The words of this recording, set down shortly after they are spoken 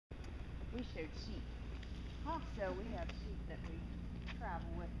showed sheep. Huh. So we have sheep that we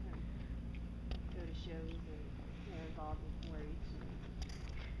travel with and go to shows and they're involved in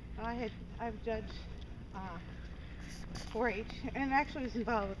 4-H. I've judged 4-H and actually was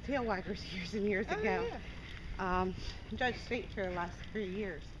involved with tail wipers years and years Oh ago. yeah. Judged state for the last 3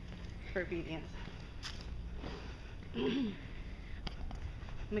 years for obedience.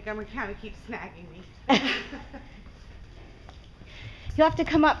 Montgomery County keeps snagging me. You'll have to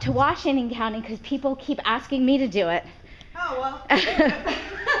come up to Washington County because people keep asking me to do it. Oh, well.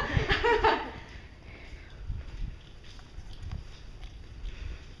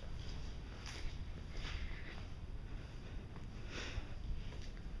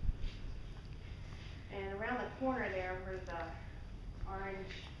 And around the corner there where the orange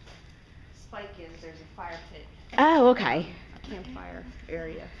spike is, there's a fire pit. Oh, okay. A campfire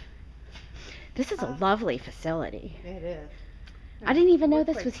area. This is a lovely facility. It is. I didn't even know We're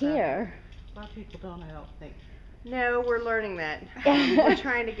this quite was proud of it. here. A lot of people don't, I don't think. No, we're learning that. We're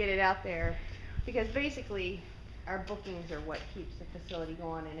trying to get it out there because basically our bookings are what keeps the facility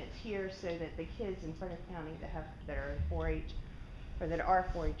going, and it's here so that the kids in Frederick County that are 4-H or that are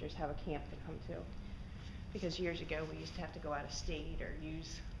 4-Hers have a camp to come to. Because years ago we used to have to go out of state or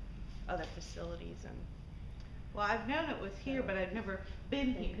use other facilities and Well, I've known it was here, but I've never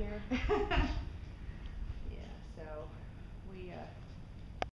been here. Yeah, so